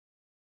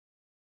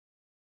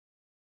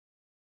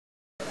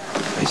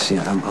I see,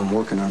 I'm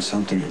working on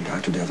something, and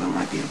Dr. Devlin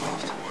might be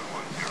involved.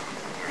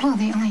 Well,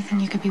 the only thing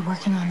you could be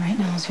working on right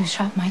now is who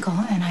shot Michael,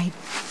 and I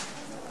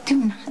do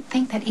not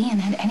think that Ian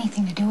had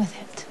anything to do with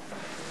it.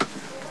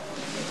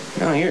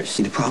 No, here.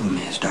 See, the problem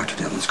is Dr.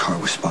 Devlin's car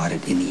was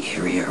spotted in the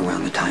area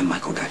around the time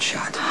Michael got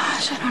shot.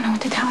 Gosh, I don't know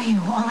what to tell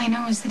you. All I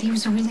know is that he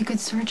was a really good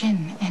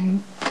surgeon,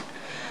 and...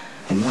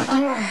 And what?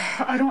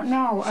 I don't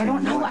know. I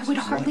don't know. I would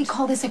hardly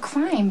call this a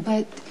crime,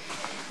 but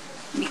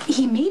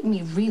he made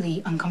me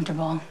really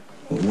uncomfortable.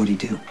 Well, what'd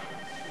he do?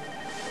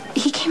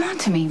 He came on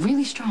to me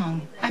really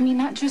strong. I mean,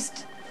 not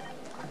just...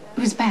 It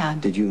was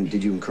bad. Did you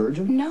encourage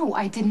him? No,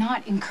 I did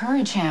not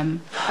encourage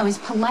him. I was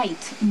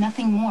polite,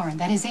 nothing more.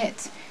 That is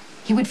it.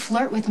 He would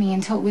flirt with me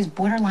until it was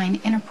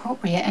borderline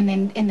inappropriate, and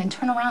then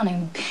turn around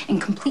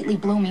and completely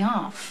blow me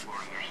off.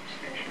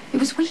 It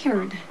was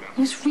weird. It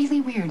was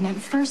really weird. And at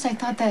first I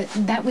thought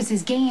that was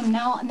his game.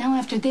 Now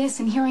after this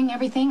and hearing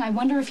everything, I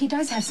wonder if he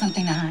does have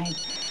something to hide.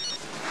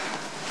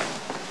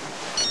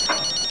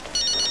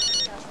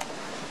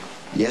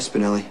 Yes,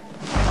 Spinelli.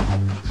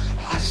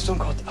 Stone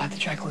Cold, the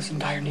Jackal is in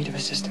dire need of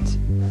assistance.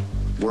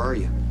 Where are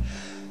you?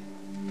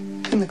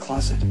 In the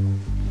closet.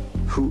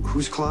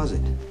 Whose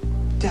closet?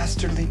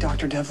 Dastardly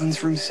Dr.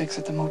 Devlin's room 6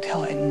 at the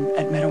motel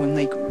at Meadow and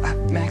Lake.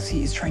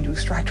 Maxie is trying to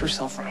extract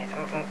herself from his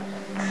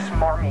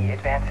smarmy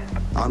advances.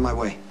 On my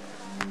way.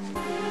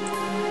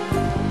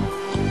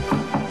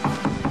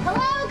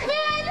 Hello, come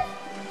in!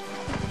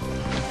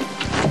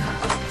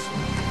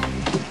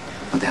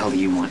 What the hell do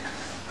you want?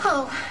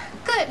 Oh,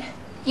 good.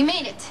 You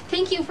made it.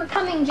 Thank you for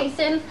coming,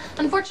 Jason.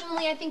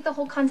 Unfortunately, I think the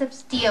whole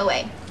concept's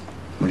DOA.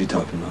 What are you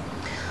talking about?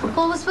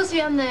 Well, it was supposed to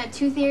be on the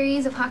two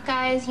theories of hot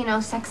guys, you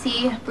know,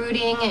 sexy,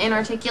 brooding,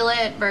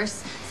 inarticulate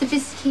versus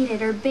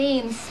sophisticated,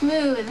 urbane,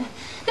 smooth.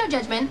 No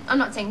judgment. I'm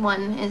not saying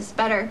one is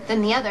better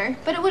than the other,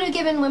 but it would have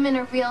given women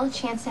a real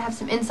chance to have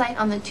some insight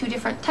on the two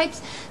different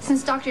types.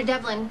 Since Dr.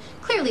 Devlin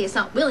clearly is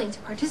not willing to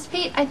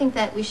participate, I think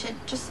that we should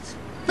just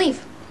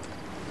leave.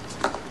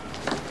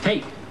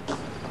 Hey,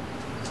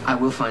 I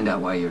will find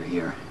out why you're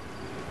here.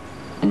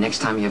 And next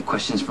time you have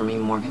questions for me,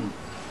 Morgan,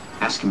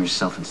 ask him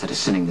yourself instead of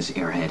sending this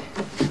airhead.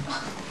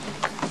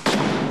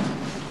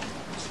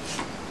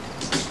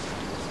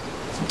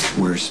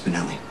 Where's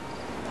Spinelli?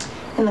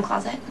 In the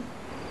closet.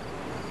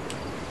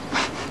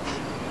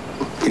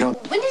 You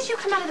don't... When did you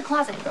come out of the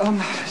closet?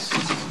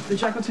 The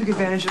Jackal took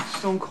advantage of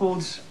Stone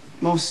Cold's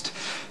most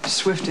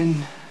swift and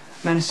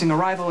menacing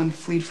arrival and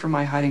fled from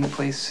my hiding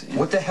place.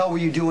 What the hell were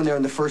you doing there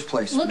in the first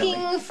place, Looking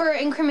Spinelli? for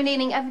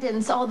incriminating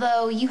evidence,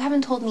 although you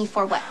haven't told me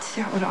for what.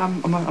 Yeah, but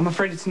I'm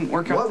afraid it didn't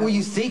work out. What were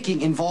you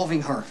thinking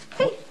involving her?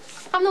 Hey,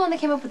 I'm the one that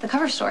came up with the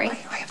cover story. I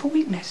have a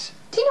weakness.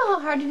 Do you know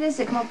how hard it is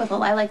to come up with a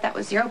lie like that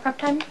with zero prep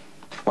time?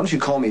 Why don't you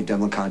call me if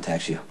Devlin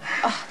contacts you?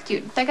 Oh,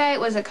 dude, that guy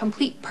was a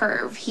complete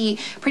perv. He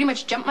pretty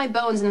much jumped my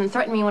bones and then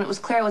threatened me when it was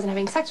clear I wasn't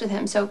having sex with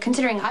him. So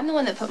considering I'm the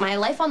one that put my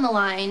life on the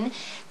line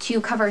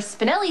to cover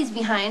Spinelli's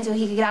behind so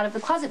he could get out of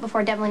the closet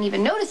before Devlin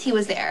even noticed he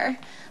was there,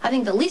 I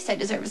think the least I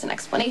deserve is an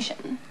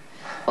explanation.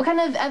 What kind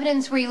of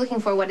evidence were you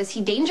looking for? What, is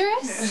he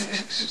dangerous?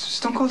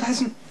 Stone Cold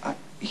hasn't... I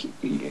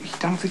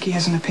don't think he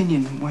has an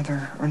opinion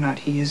whether or not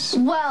he is...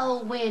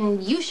 Well,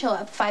 when you show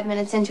up 5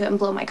 minutes into it and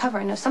blow my cover,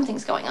 I know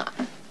something's going on.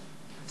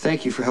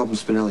 Thank you for helping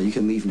Spinelli. You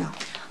can leave now.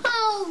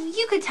 Oh,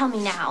 you could tell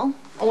me now.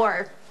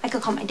 Or I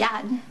could call my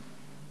dad.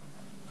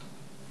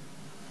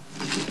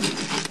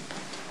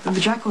 The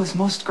Jackal is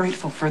most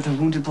grateful for the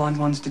Wounded Blonde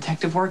One's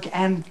detective work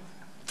and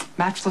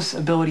matchless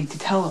ability to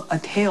tell a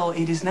tale.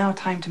 It is now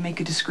time to make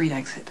a discreet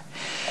exit.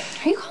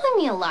 Are you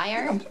calling me a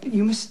liar?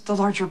 You missed the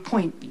larger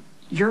point.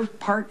 Your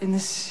part in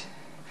this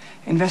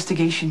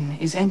investigation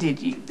is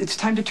ended. It's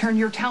time to turn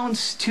your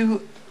talents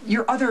to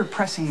your other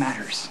pressing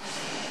matters.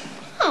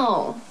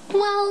 Oh,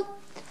 well,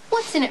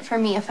 what's in it for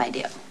me if I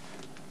do?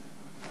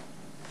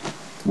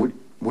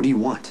 What do you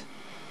want?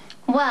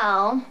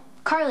 Well,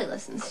 Carly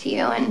listens to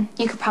you, and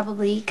you could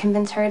probably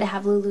convince her to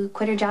have Lulu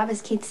quit her job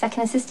as Kate's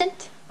second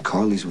assistant.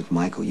 Carly's with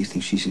Michael. You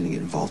think she's going to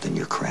get involved in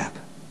your crap?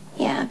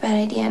 Yeah, bad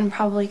idea and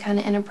probably kind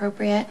of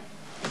inappropriate.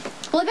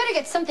 Well, I better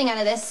get something out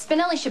of this.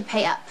 Spinelli should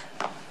pay up.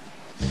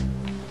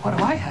 What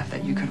do I have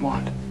that you could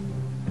want?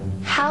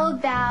 How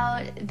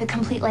about the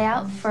complete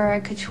layout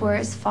for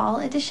Couture's fall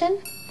edition?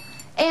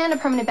 And a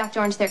permanent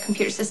backdoor into their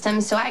computer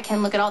system so I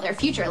can look at all their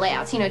future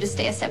layouts, you know, just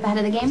stay a step ahead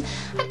of the game.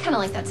 I'd kind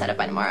of like that set up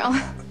by tomorrow.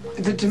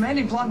 The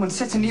demanding blonde one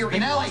sets a near...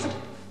 Spinelli!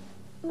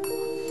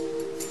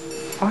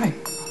 Fine.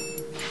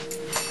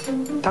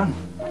 Done.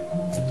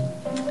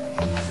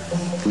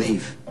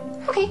 Leave.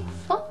 Okay,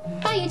 well,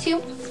 bye you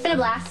two. It's been a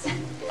blast.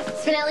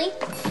 Spinelli,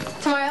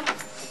 tomorrow.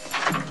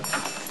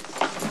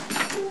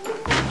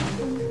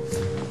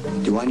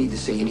 Do I need to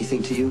say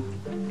anything to you?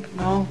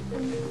 No.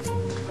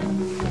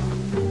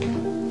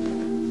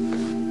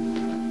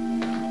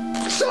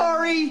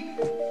 Sorry!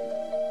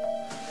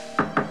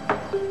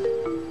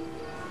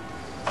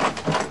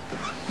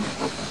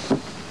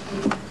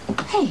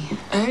 Hey,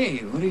 Hey,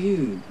 what are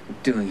you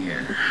doing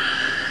here?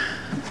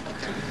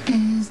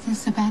 is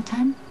this a bad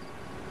time?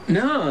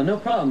 No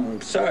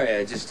problem. Sorry,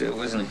 I just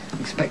wasn't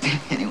expecting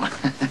anyone.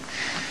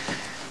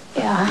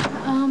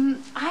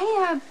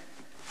 Yeah,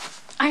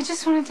 I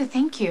just wanted to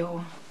thank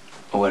you.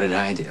 What did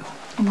I do?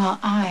 Well,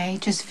 I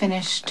just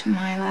finished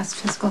my last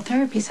physical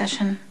therapy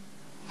session.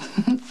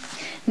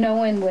 No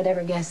one would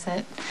ever guess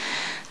that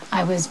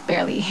I was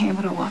barely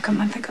able to walk a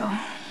month ago.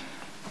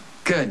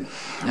 Good.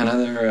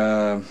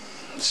 Another,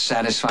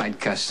 satisfied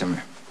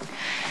customer.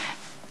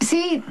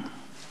 See,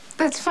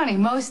 that's funny.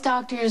 Most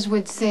doctors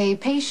would say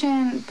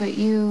patient, but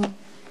you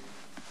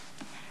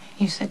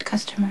said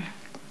customer.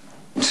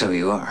 So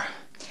you are.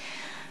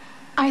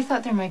 I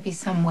thought there might be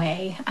some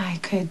way I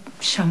could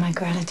show my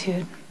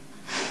gratitude.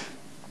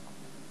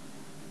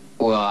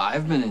 Well,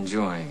 I've been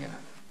enjoying a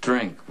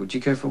drink. Would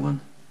you care for one?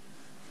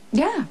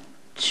 Yeah,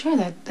 sure.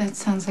 That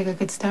sounds like a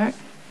good start.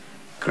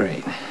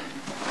 Great.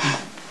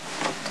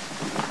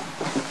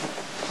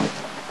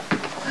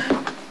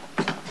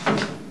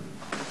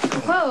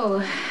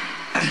 Whoa.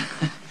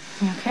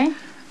 You okay?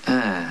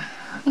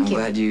 I'm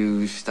glad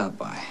you stopped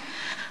by.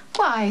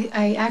 Well,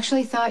 I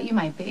actually thought you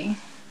might be.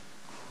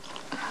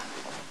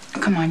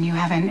 Come on, you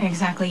haven't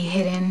exactly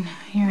hidden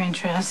your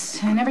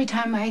interest. And every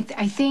time I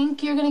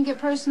think you're gonna get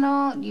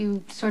personal,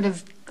 you sort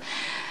of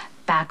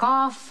back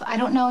off. I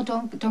don't know,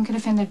 don't get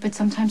offended, but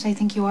sometimes I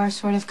think you are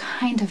sort of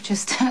kind of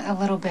just a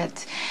little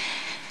bit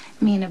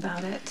mean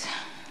about it.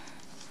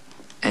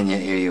 And yet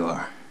here you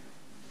are.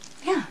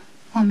 Yeah.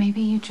 Well,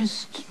 maybe you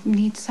just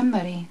need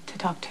somebody to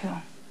talk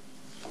to.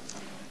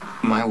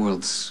 My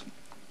world's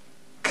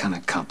kind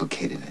of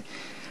complicated.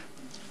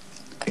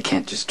 I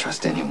can't just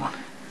trust anyone.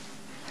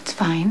 It's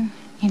fine.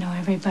 You know,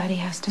 everybody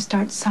has to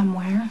start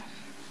somewhere.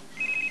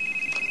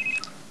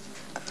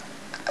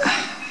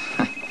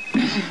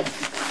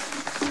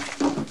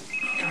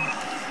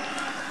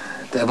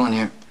 Devlin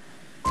here.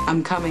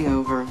 I'm coming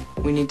over.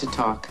 We need to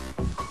talk.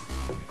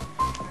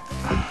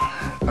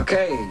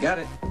 Okay, got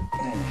it.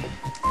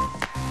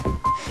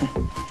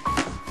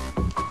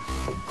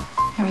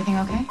 Everything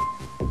okay?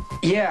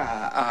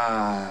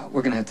 Yeah,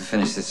 we're gonna have to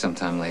finish this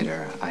sometime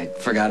later. I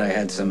forgot I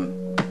had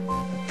some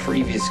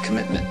previous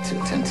commitment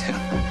to attend to.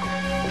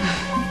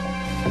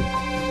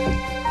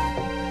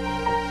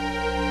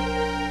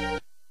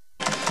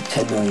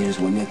 $10 million is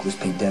what Nicholas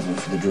paid Devlin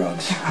for the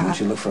drugs. Why don't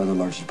you look for other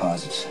large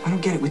deposits? I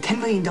don't get it. With $10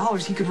 million,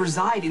 he could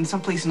reside in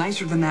someplace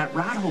nicer than that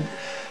rat hole.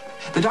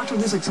 The doctor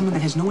lives like someone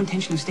that has no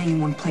intention of staying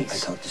in one I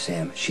place. talked to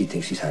Sam. She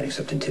thinks he's hiding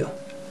something, too.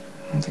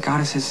 The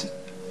goddess has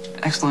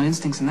excellent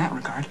instincts in that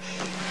regard.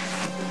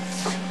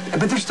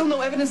 But there's still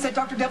no evidence that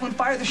Dr. Devlin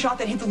fired the shot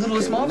that hit the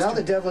littlest Okay, well, monster. now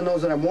that Devlin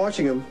knows that I'm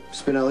watching him,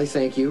 Spinelli,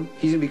 thank you,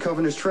 he's gonna be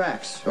covering his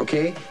tracks,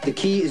 okay? The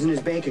key is in his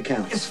bank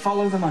accounts. Just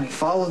follow the money.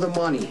 Follow the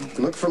money.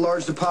 Look for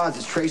large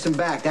deposits. Trace them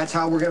back. That's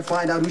how we're gonna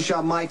find out who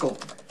shot Michael.